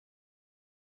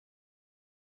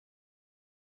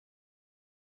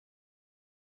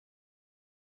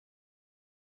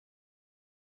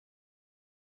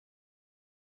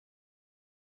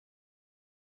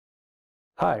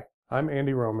Hi, I'm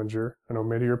Andy Rominger, an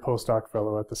Omidyar postdoc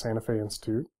fellow at the Santa Fe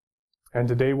Institute, and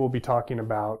today we'll be talking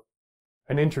about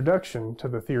an introduction to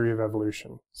the theory of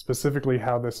evolution, specifically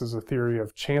how this is a theory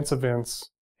of chance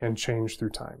events and change through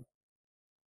time.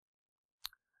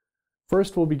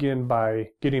 First, we'll begin by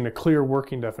getting a clear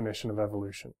working definition of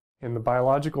evolution. In the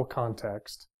biological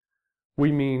context,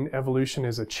 we mean evolution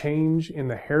is a change in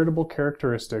the heritable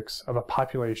characteristics of a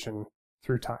population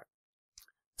through time.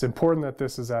 It's important that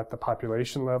this is at the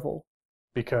population level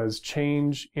because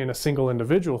change in a single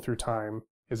individual through time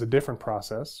is a different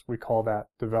process. We call that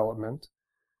development.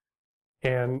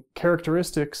 And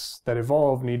characteristics that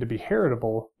evolve need to be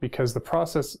heritable because the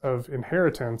process of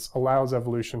inheritance allows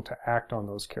evolution to act on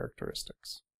those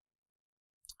characteristics.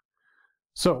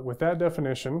 So with that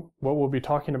definition, what we'll be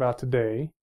talking about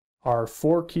today are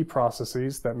 4 key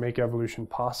processes that make evolution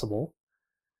possible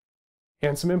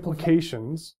and some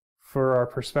implications for our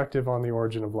perspective on the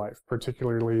origin of life,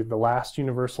 particularly the last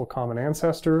universal common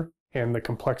ancestor and the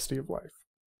complexity of life.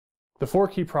 The 4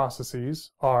 key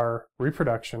processes are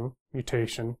reproduction,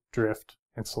 mutation, drift,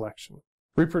 and selection.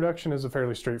 Reproduction is a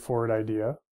fairly straightforward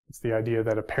idea. It's the idea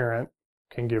that a parent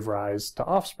can give rise to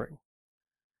offspring.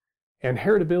 And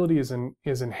heritability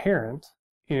is inherent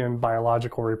in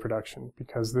biological reproduction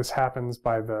because this happens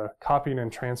by the copying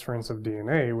and transference of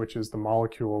DNA, which is the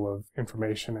molecule of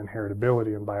information and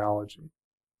heritability in biology.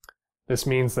 This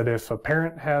means that if a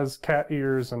parent has cat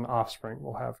ears, an offspring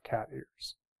will have cat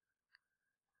ears.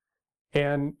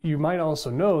 And you might also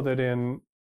know that in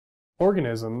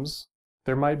organisms,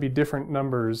 there might be different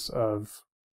numbers of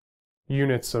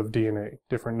units of DNA,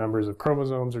 different numbers of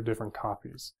chromosomes or different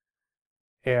copies.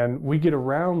 And we get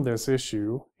around this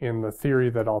issue in the theory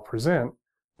that I'll present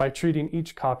by treating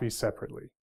each copy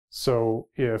separately. So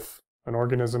if an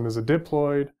organism is a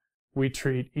diploid, we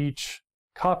treat each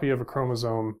copy of a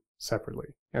chromosome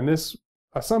separately. And this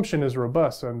assumption is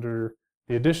robust under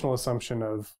the additional assumption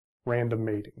of random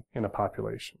mating in a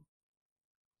population.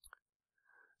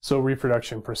 So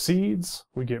reproduction proceeds,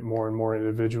 we get more and more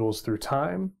individuals through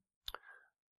time.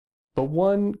 But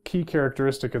one key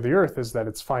characteristic of the Earth is that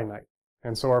it's finite.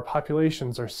 And so our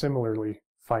populations are similarly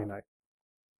finite.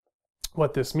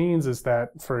 What this means is that,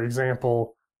 for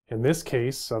example, in this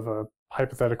case of a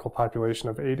hypothetical population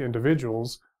of 8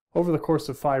 individuals, over the course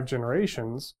of 5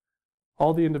 generations,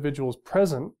 all the individuals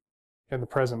present in the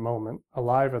present moment,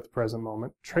 alive at the present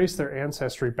moment, trace their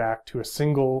ancestry back to a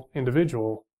single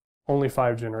individual only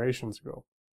 5 generations ago.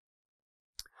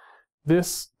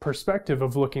 This perspective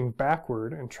of looking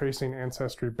backward and tracing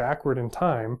ancestry backward in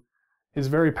time is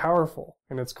very powerful,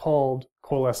 and it's called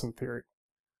coalescent theory.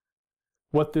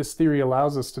 What this theory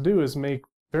allows us to do is make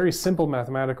very simple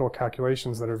mathematical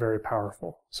calculations that are very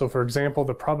powerful. So for example,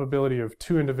 the probability of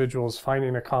 2 individuals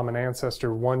finding a common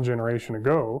ancestor 1 generation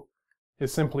ago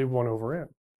is simply 1 over n.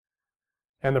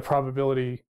 And the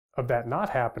probability of that not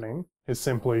happening is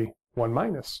simply 1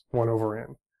 minus 1 over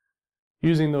n.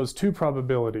 Using those 2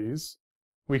 probabilities,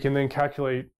 we can then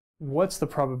calculate what's the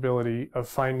probability of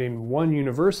finding 1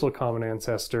 universal common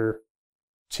ancestor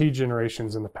t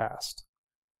generations in the past.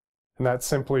 And that's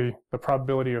simply the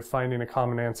probability of finding a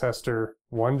common ancestor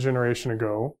 1 generation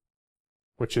ago,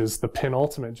 which is the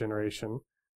penultimate generation,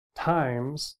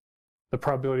 times the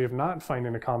probability of not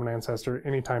finding a common ancestor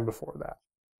any time before that.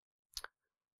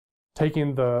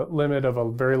 Taking the limit of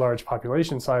a very large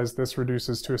population size, this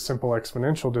reduces to a simple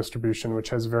exponential distribution, which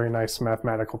has very nice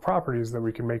mathematical properties that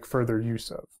we can make further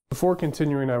use of. Before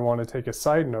continuing, I want to take a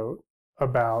side note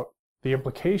about the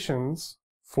implications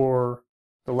for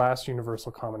the last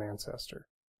universal common ancestor.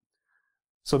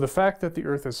 So the fact that the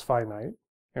Earth is finite,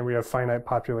 and we have finite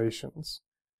populations,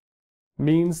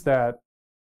 means that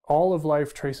all of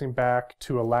life tracing back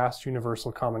to a last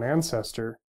universal common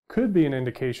ancestor could be an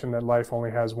indication that life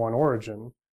only has one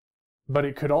origin, but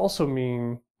it could also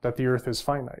mean that the Earth is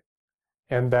finite,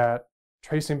 and that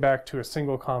tracing back to a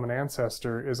single common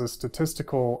ancestor is a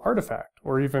statistical artifact,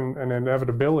 or even an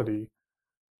inevitability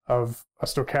of a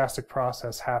stochastic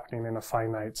process happening in a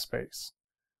finite space.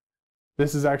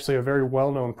 This is actually a very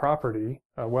well-known property,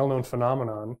 a well-known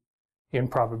phenomenon in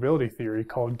probability theory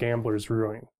called gambler's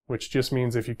ruin, which just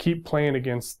means if you keep playing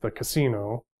against the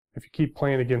casino, if you keep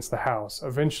playing against the house,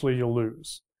 eventually you'll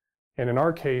lose. And in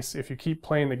our case, if you keep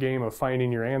playing the game of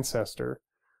finding your ancestor,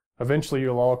 eventually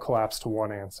you'll all collapse to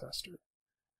 1 ancestor.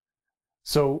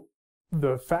 So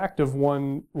the fact of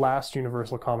 1 last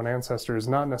universal common ancestor is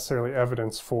not necessarily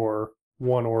evidence for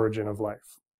 1 origin of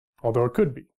life, although it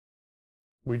could be.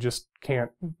 We just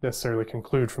can't necessarily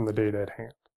conclude from the data at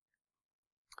hand.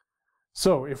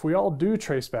 So if we all do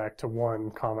trace back to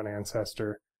 1 common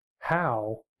ancestor,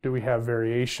 how do we have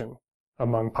variation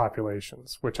among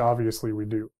populations, which obviously we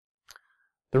do.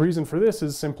 The reason for this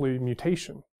is simply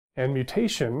mutation. And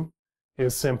mutation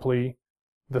is simply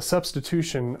the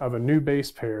substitution of a new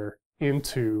base pair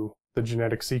into the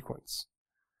genetic sequence.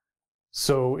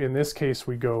 So in this case,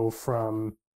 we go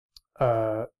from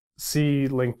a C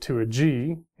linked to a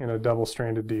G in a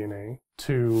double-stranded DNA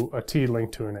to a T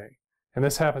linked to an A. And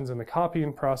this happens in the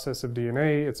copying process of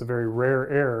DNA. It's a very rare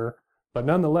error, but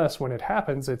nonetheless, when it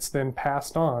happens, it's then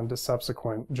passed on to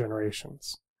subsequent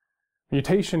generations.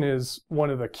 Mutation is one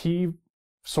of the key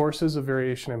sources of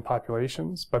variation in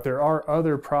populations, but there are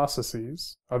other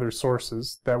processes, other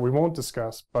sources, that we won't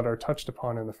discuss but are touched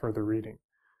upon in the further reading.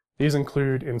 These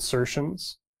include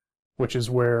insertions, which is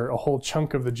where a whole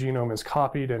chunk of the genome is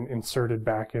copied and inserted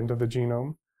back into the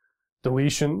genome.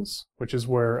 Deletions, which is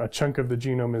where a chunk of the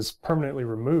genome is permanently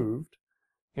removed.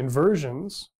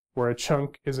 Inversions, where a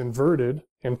chunk is inverted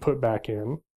and put back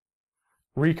in.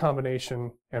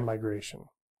 Recombination and migration.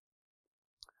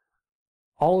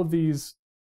 All of these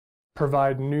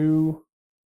provide new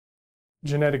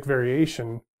genetic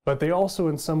variation, but they also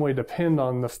in some way depend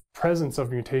on the presence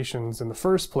of mutations in the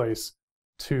first place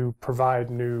to provide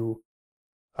new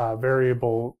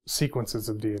variable sequences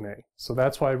of DNA. So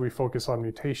that's why we focus on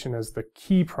mutation as the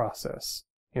key process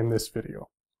in this video.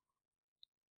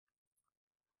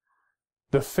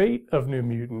 The fate of new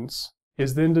mutants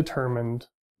is then determined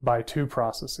by two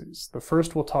processes. The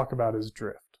first we'll talk about is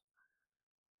drift.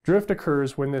 Drift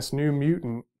occurs when this new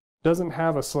mutant doesn't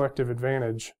have a selective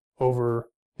advantage over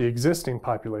the existing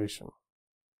population.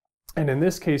 And in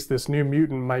this case, this new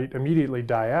mutant might immediately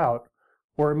die out,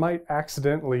 or it might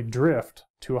accidentally drift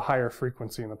to a higher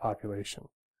frequency in the population.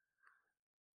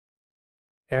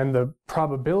 And the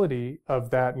probability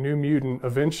of that new mutant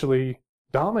eventually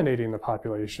dominating the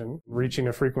population, reaching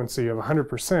a frequency of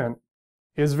 100%,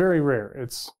 is very rare.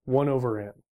 It's 1 over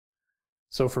n.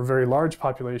 So for very large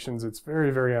populations, it's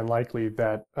very, very unlikely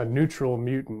that a neutral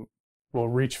mutant will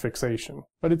reach fixation,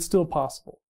 but it's still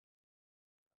possible.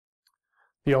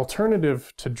 The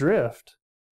alternative to drift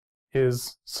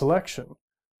is selection,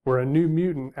 where a new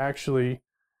mutant actually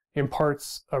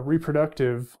imparts a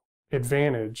reproductive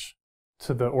advantage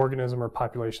to the organism or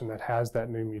population that has that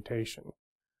new mutation.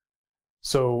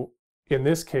 So in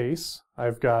this case,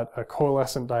 I've got a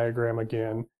coalescent diagram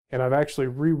again, and I've actually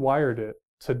rewired it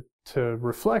to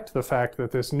reflect the fact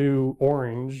that this new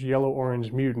orange,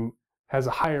 yellow-orange mutant has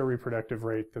a higher reproductive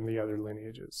rate than the other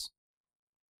lineages.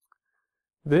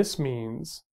 This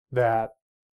means that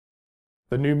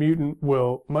the new mutant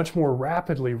will much more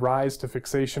rapidly rise to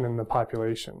fixation in the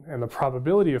population, and the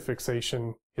probability of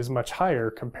fixation is much higher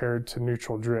compared to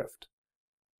neutral drift.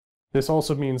 This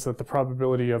also means that the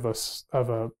probability of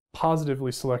a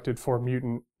positively selected for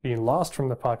mutant being lost from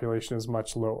the population is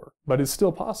much lower, but it's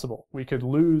still possible. We could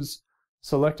lose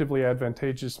selectively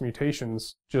advantageous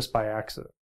mutations just by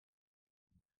accident.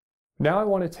 Now I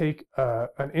want to take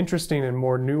an interesting and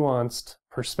more nuanced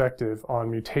perspective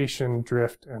on mutation,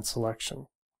 drift, and selection.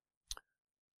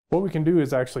 What we can do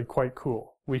is actually quite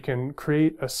cool. We can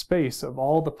create a space of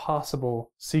all the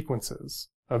possible sequences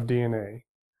of DNA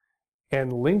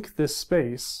and link this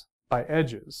space by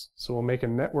edges. So we'll make a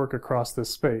network across this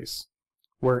space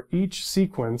where each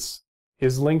sequence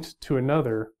is linked to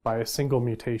another by a single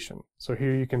mutation. So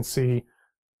here you can see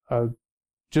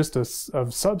just a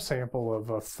subsample of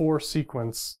a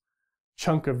 4-sequence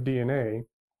chunk of DNA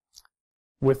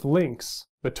with links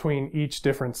between each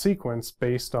different sequence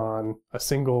based on a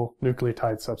single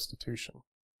nucleotide substitution.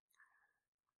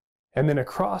 And then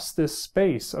across this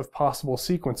space of possible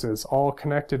sequences, all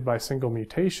connected by single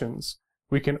mutations,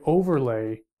 we can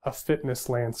overlay a fitness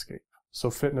landscape. So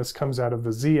fitness comes out of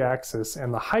the z-axis,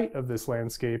 and the height of this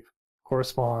landscape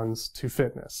corresponds to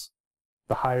fitness.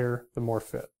 The higher, the more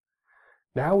fit.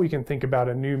 Now we can think about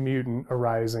a new mutant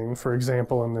arising, for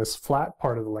example, in this flat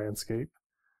part of the landscape.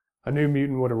 A new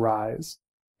mutant would arise,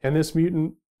 and this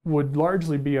mutant would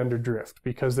largely be under drift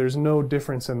because there's no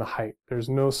difference in the height. There's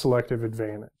no selective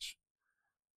advantage.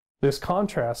 This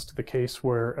contrasts to the case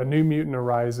where a new mutant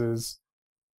arises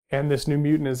and this new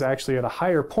mutant is actually at a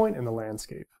higher point in the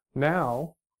landscape.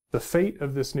 Now, the fate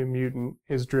of this new mutant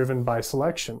is driven by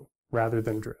selection rather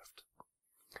than drift.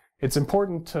 It's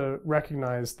important to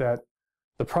recognize that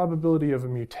the probability of a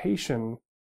mutation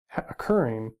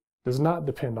occurring does not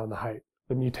depend on the height.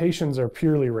 The mutations are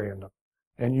purely random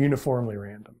and uniformly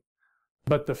random.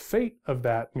 But the fate of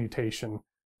that mutation,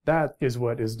 that is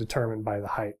what is determined by the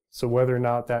height. So whether or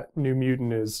not that new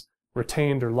mutant is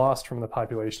retained or lost from the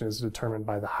population is determined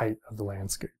by the height of the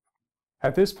landscape.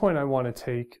 At this point, I want to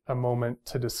take a moment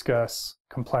to discuss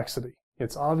complexity.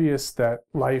 It's obvious that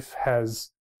life has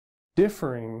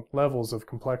differing levels of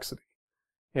complexity.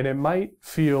 And it might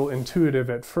feel intuitive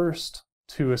at first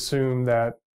to assume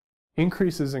that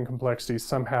increases in complexity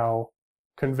somehow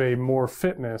convey more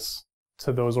fitness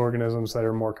to those organisms that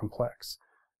are more complex.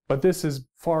 But this is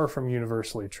far from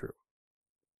universally true.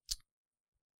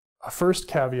 A first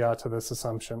caveat to this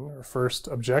assumption, or first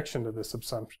objection to this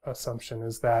assumption,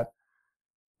 is that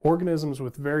organisms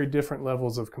with very different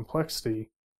levels of complexity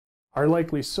are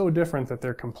likely so different that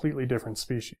they're completely different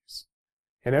species.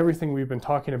 And everything we've been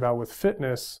talking about with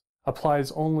fitness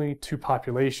applies only to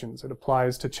populations. It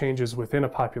applies to changes within a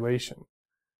population.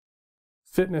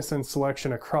 Fitness and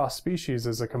selection across species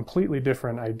is a completely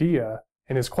different idea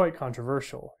and is quite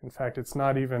controversial. In fact, it's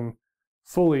not even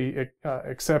fully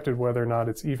accepted whether or not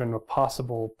it's even a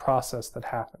possible process that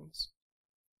happens.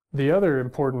 The other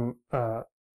important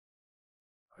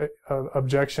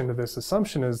objection to this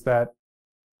assumption is that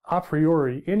a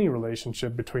priori any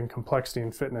relationship between complexity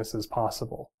and fitness is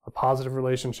possible. A positive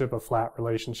relationship, a flat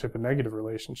relationship, a negative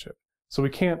relationship. So we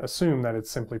can't assume that it's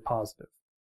simply positive.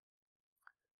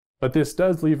 But this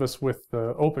does leave us with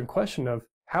the open question of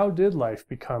how did life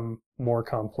become more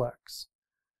complex?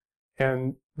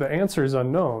 And the answer is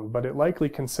unknown, but it likely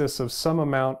consists of some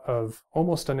amount of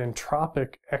almost an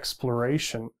entropic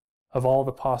exploration of all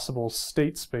the possible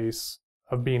state space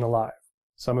of being alive.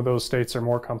 Some of those states are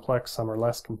more complex, some are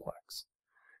less complex.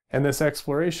 And this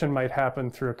exploration might happen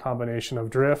through a combination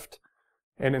of drift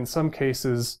and, in some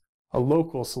cases, a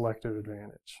local selective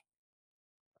advantage.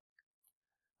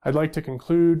 I'd like to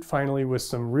conclude finally with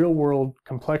some real-world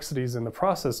complexities in the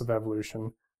process of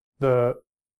evolution. The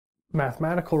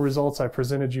mathematical results I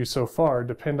presented you so far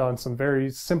depend on some very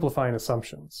simplifying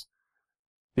assumptions.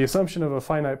 The assumption of a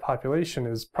finite population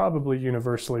is probably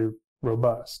universally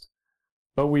robust,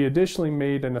 but we additionally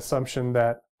made an assumption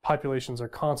that populations are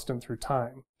constant through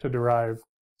time to derive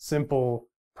simple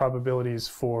probabilities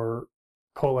for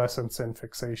coalescence and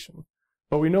fixation.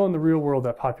 But we know in the real world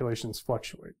that populations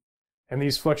fluctuate, and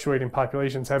these fluctuating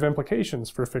populations have implications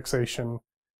for fixation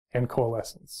and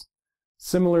coalescence.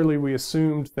 Similarly, we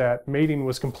assumed that mating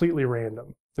was completely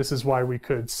random. This is why we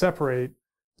could separate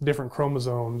different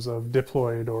chromosomes of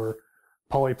diploid or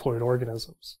polyploid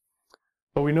organisms.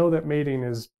 But we know that mating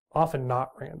is often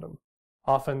not random.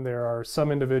 Often there are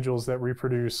some individuals that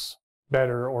reproduce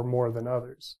better or more than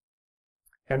others.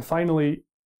 And finally,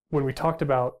 when we talked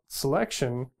about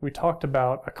selection, we talked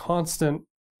about a constant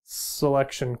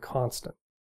selection constant,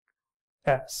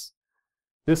 S.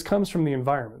 This comes from the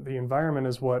environment. The environment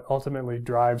is what ultimately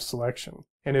drives selection.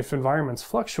 And if environments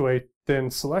fluctuate,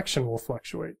 then selection will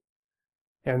fluctuate.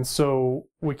 And so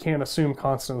we can't assume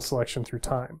constant selection through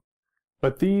time.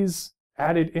 But these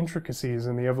added intricacies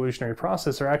in the evolutionary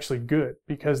process are actually good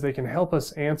because they can help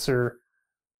us answer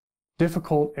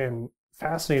difficult and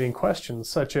fascinating questions,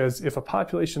 such as if a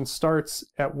population starts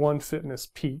at one fitness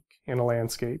peak in a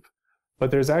landscape,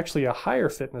 but there's actually a higher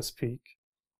fitness peak,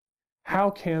 how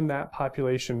can that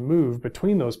population move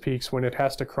between those peaks when it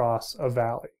has to cross a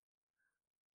valley?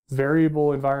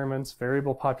 Variable environments,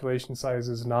 variable population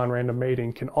sizes, non-random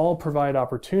mating can all provide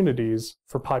opportunities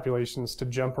for populations to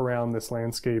jump around this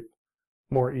landscape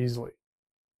more easily.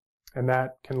 And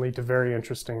that can lead to very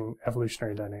interesting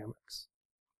evolutionary dynamics.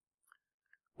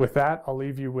 With that, I'll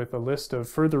leave you with a list of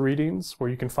further readings where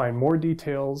you can find more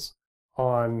details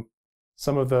on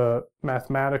some of the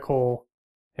mathematical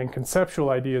and conceptual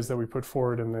ideas that we put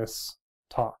forward in this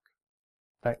talk.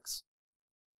 Thanks.